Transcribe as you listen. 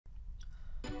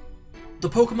The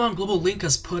Pokemon Global Link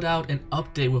has put out an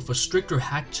update with a stricter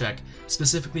hack check,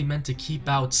 specifically meant to keep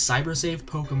out Cybersave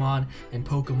Pokemon and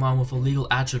Pokemon with illegal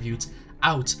attributes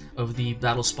out of the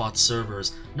BattleSpot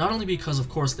servers, not only because of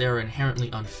course they are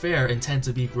inherently unfair and tend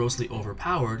to be grossly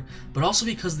overpowered, but also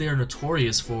because they are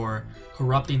notorious for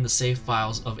corrupting the save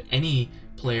files of any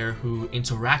player who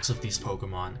interacts with these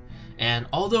Pokemon. And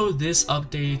although this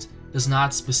update does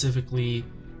not specifically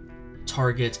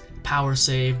target Power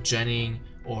Save, Genning,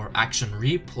 or Action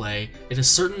Replay, it has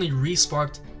certainly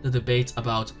re-sparked the debate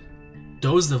about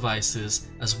those devices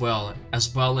as well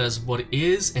as what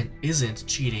is and isn't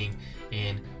cheating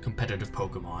in competitive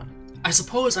Pokemon. I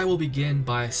suppose I will begin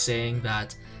by saying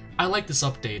that I like this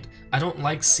update. I don't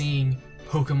like seeing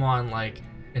Pokemon like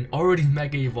an already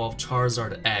Mega Evolved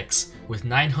Charizard X with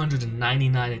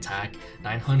 999 attack,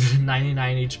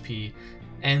 999 HP,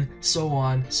 and so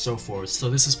on, so forth. So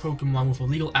this is Pokemon with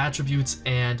illegal attributes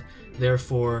and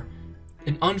therefore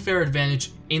an unfair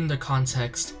advantage in the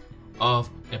context of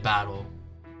a battle.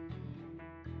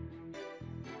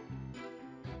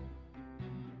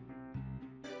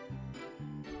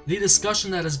 The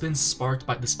discussion that has been sparked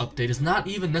by this update is not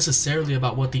even necessarily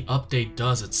about what the update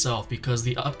does itself, because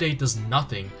the update does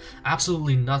nothing,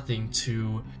 absolutely nothing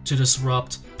to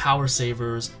disrupt power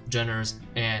savers, genners,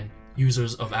 and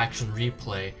users of Action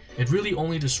Replay. It really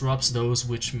only disrupts those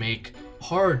which make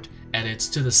hard edits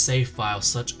to the save file,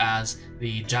 such as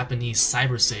the Japanese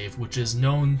Cybersave, which is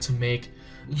known to make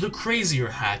the crazier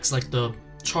hacks like the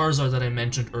Charizard that I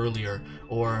mentioned earlier,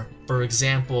 or for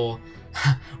example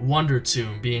Wonder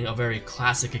Tomb being a very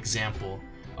classic example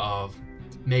of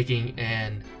making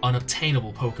an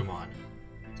unobtainable Pokemon.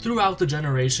 Throughout the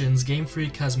generations, Game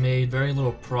Freak has made very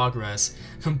little progress,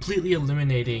 completely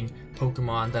eliminating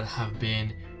Pokemon that have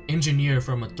been engineered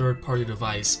from a third-party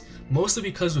device, mostly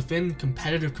because within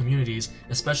competitive communities,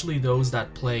 especially those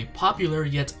that play popular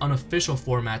yet unofficial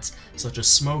formats such as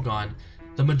Smogon,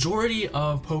 the majority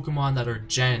of Pokemon that are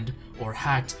genned or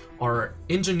hacked are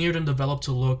engineered and developed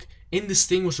to look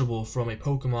indistinguishable from a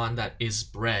Pokemon that is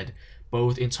bred,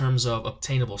 both in terms of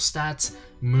obtainable stats,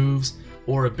 moves,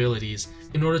 or abilities,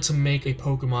 in order to make a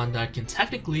Pokemon that can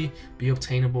technically be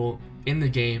obtainable in the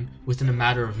game within a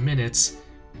matter of minutes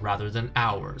rather than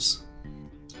hours.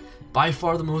 By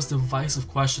far the most divisive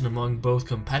question among both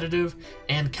competitive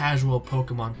and casual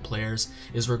Pokemon players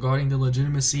is regarding the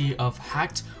legitimacy of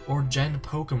hacked or genned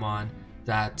Pokemon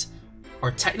that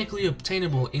are technically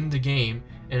obtainable in the game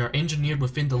and are engineered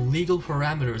within the legal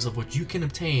parameters of what you can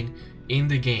obtain in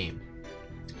the game.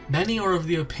 Many are of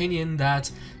the opinion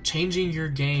that changing your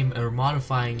game or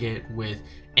modifying it with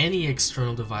any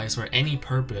external device or any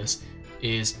purpose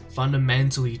is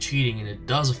fundamentally cheating, and it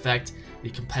does affect the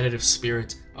competitive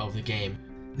spirit of the game.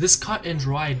 This cut and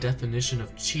dry definition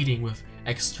of cheating with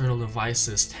external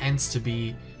devices tends to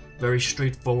be very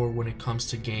straightforward when it comes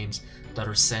to games that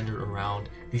are centered around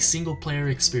the single player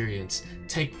experience.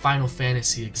 Take Final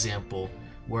Fantasy example,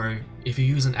 where if you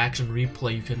use an Action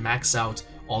Replay you can max out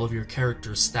all of your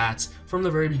character's stats from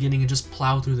the very beginning and just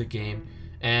plow through the game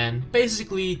and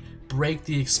basically break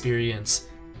the experience,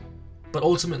 but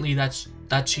ultimately that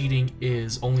cheating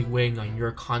is only weighing on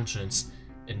your conscience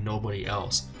and nobody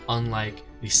else, unlike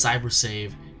the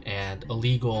Cybersave and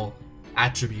illegal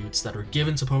attributes that are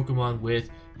given to Pokemon with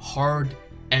hard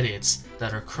edits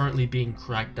that are currently being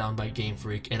cracked down by Game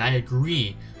Freak, and I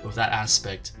agree with that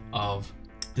aspect of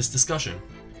this discussion.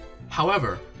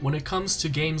 However, when it comes to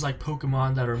games like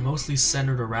Pokemon that are mostly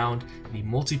centered around the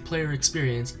multiplayer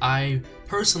experience, I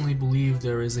personally believe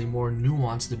there is a more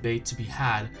nuanced debate to be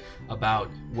had about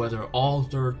whether all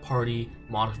third-party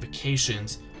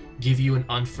modifications give you an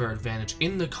unfair advantage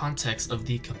in the context of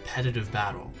the competitive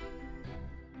battle.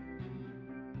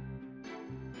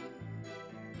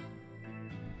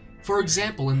 For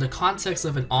example, in the context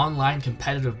of an online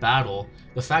competitive battle,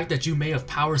 the fact that you may have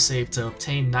power saved to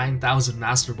obtain 9,000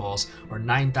 Master Balls or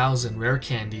 9,000 rare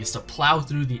candies to plow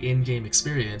through the in-game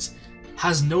experience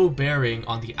has no bearing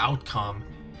on the outcome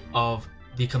of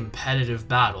the competitive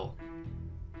battle.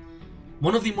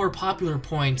 One of the more popular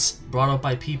points brought up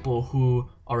by people who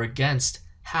are against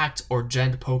hacked or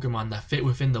genned Pokemon that fit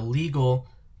within the legal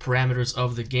parameters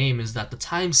of the game is that the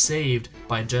time saved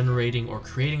by generating or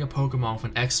creating a Pokemon with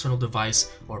an external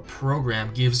device or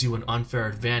program gives you an unfair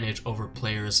advantage over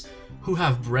players who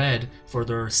have bred for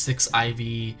their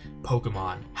 6IV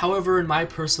Pokemon. However, in my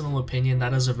personal opinion,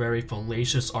 that is a very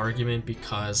fallacious argument,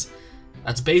 because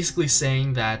that's basically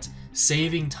saying that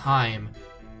saving time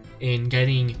in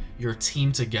getting your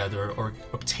team together or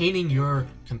obtaining your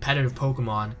competitive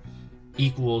Pokemon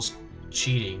equals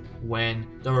cheating when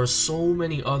there are so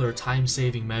many other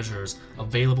time-saving measures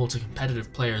available to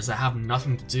competitive players that have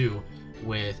nothing to do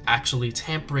with actually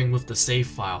tampering with the save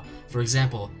file. For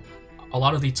example, a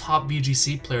lot of the top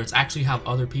VGC players actually have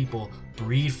other people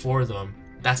breed for them.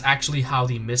 That's actually how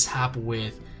the mishap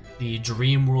with the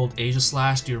Dream World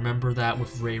Aegislash, do you remember that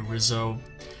with Ray Rizzo?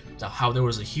 How there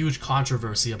was a huge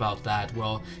controversy about that.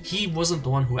 Well, he wasn't the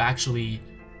one who actually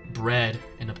bred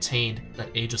and obtained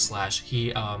that Aegislash.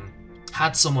 He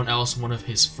had someone else, one of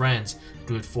his friends,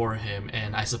 do it for him,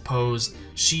 and I suppose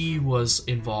she was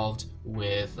involved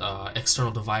with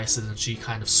external devices and she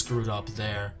kind of screwed up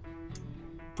there.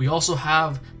 We also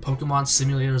have Pokemon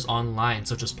simulators online,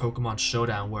 such as Pokemon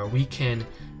Showdown, where we can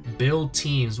build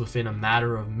teams within a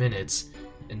matter of minutes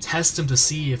and test them to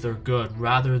see if they're good,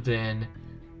 rather than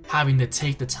having to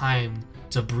take the time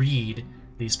to breed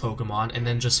these Pokemon and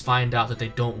then just find out that they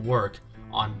don't work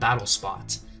on battle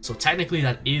spots. So technically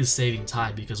that is saving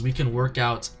time, because we can work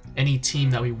out any team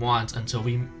that we want until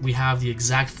we have the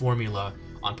exact formula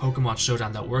on Pokemon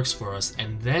Showdown that works for us,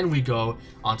 and then we go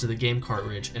onto the game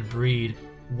cartridge and breed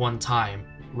one time,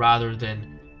 rather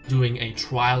than doing a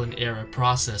trial and error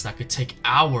process that could take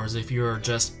hours if you're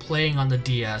just playing on the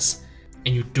DS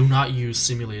and you do not use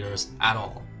simulators at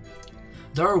all.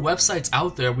 There are websites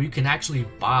out there where you can actually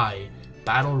buy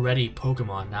battle-ready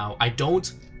Pokemon. Now, I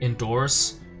don't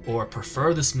endorse or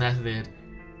prefer this method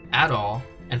at all,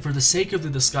 and for the sake of the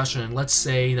discussion, let's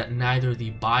say that neither the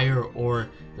buyer or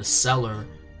the seller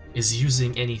is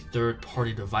using any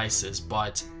third-party devices,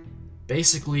 but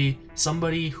basically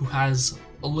somebody who has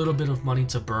a little bit of money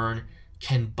to burn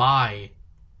can buy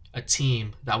a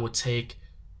team that would take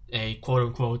a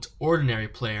quote-unquote ordinary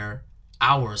player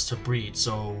hours to breed.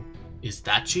 So is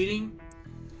that cheating?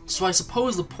 So I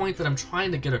suppose the point that I'm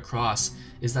trying to get across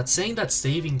is that saying that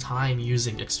saving time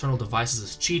using external devices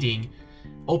is cheating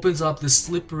opens up this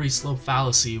slippery slope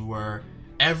fallacy where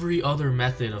every other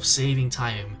method of saving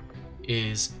time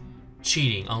is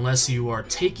cheating unless you are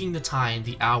taking the time,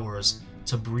 the hours,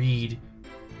 to breed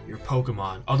your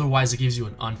Pokemon. Otherwise it gives you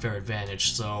an unfair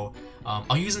advantage. So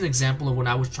I'll use an example of when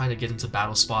I was trying to get into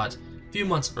Battle Spot a few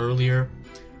months earlier,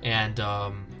 and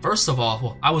first of all,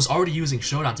 well, I was already using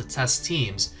Showdown to test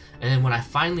teams, and then when I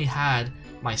finally had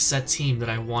my set team that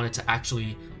I wanted to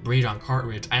actually breed on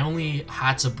cartridge, I only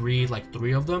had to breed like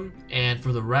 3 of them, and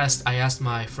for the rest I asked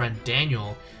my friend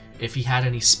Daniel if he had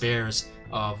any spares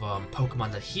of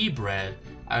Pokemon that he bred.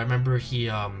 I remember he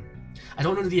I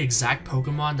don't know the exact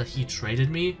Pokemon that he traded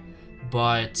me,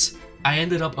 but I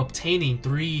ended up obtaining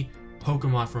 3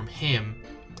 Pokemon from him,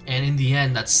 and in the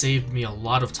end that saved me a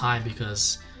lot of time,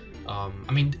 because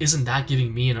I mean, isn't that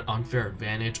giving me an unfair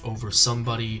advantage over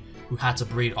somebody who had to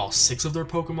breed all 6 of their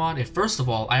Pokemon? If first of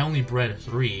all, I only bred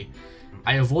 3.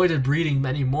 I avoided breeding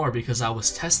many more because I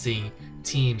was testing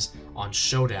teams on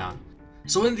Showdown.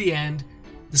 So in the end,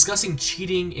 discussing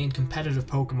cheating in competitive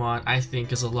Pokemon, I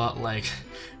think, is a lot like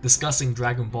discussing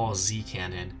Dragon Ball Z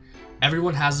canon.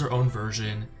 Everyone has their own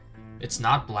version. It's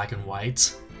not black and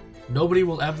white. Nobody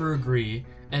will ever agree,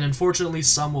 and unfortunately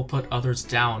some will put others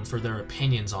down for their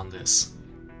opinions on this.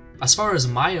 As far as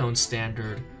my own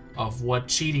standard of what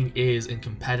cheating is in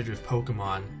competitive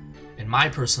Pokemon, and my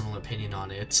personal opinion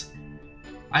on it,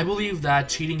 I believe that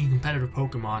cheating in competitive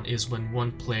Pokemon is when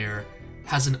one player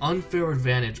has an unfair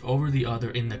advantage over the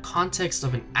other in the context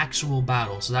of an actual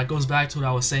battle. So that goes back to what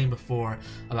I was saying before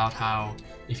about how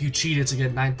if you cheated to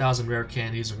get 9,000 rare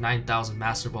candies or 9,000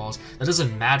 master balls, that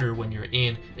doesn't matter when you're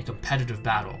in a competitive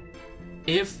battle.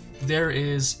 If there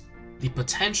is the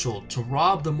potential to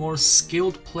rob the more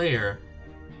skilled player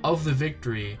of the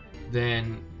victory,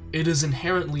 then it is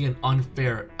inherently an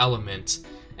unfair element.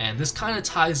 And this kind of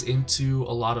ties into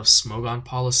a lot of Smogon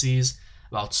policies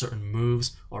about certain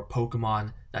moves or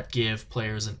Pokemon that give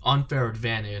players an unfair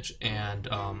advantage and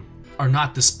are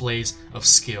not displays of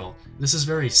skill. This is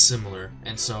very similar,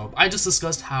 and so I just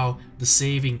discussed how the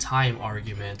saving time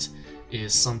argument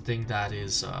is something that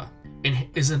is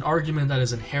an argument that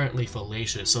is inherently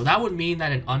fallacious. So that would mean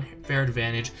that an unfair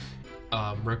advantage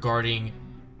regarding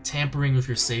tampering with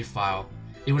your save file,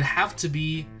 it would have to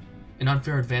be an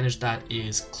unfair advantage that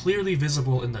is clearly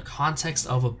visible in the context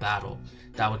of a battle.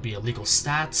 That would be illegal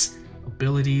stats,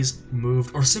 abilities,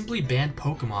 moved, or simply banned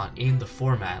Pokemon in the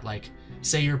format. Like,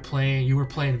 say you were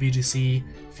playing VGC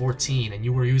 14 and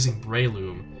you were using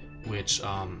Breloom, which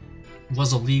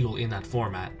was illegal in that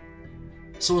format.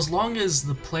 So as long as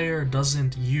the player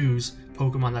doesn't use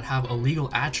Pokemon that have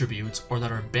illegal attributes or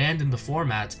that are banned in the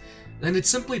format, then it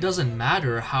simply doesn't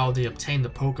matter how they obtained the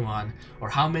Pokemon, or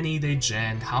how many they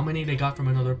genned, how many they got from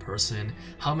another person,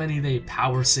 how many they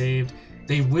power saved.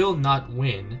 They will not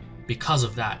win because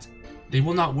of that. They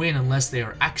will not win unless they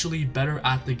are actually better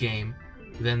at the game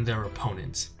than their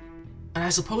opponent. And I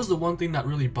suppose the one thing that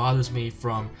really bothers me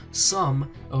from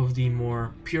some of the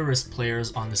more purist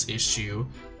players on this issue,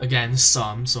 again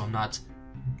some, so I'm not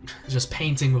just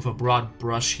painting with a broad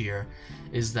brush here,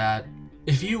 is that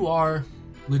if you are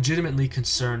legitimately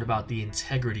concerned about the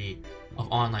integrity of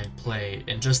online play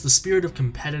and just the spirit of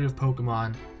competitive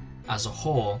Pokemon as a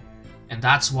whole, and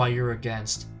that's why you're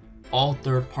against all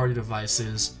third-party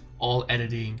devices, all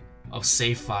editing of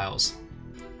save files,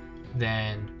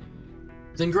 then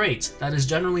great. That is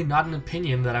generally not an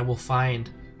opinion that I will find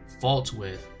fault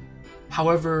with.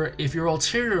 However, if your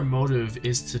ulterior motive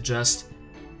is to just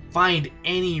find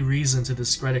any reason to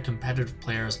discredit competitive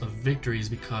players of victories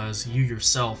because you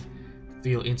yourself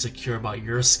feel insecure about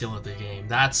your skill at the game,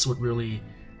 that's what really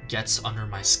gets under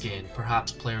my skin.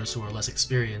 Perhaps players who are less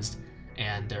experienced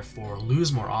and therefore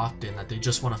lose more often, that they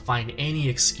just want to find any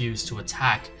excuse to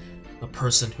attack the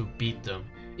person who beat them,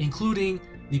 including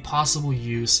the possible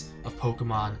use of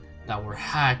Pokemon that were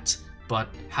hacked but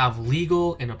have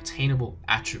legal and obtainable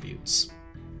attributes.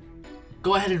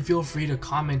 Go ahead and feel free to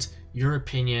comment your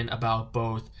opinion about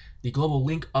both the Global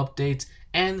Link update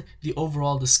and the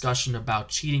overall discussion about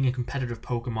cheating in competitive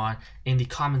Pokemon in the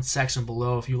comment section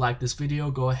below. If you like this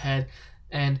video, go ahead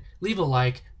and leave a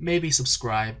like, maybe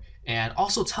subscribe, and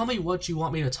also tell me what you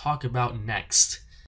want me to talk about next.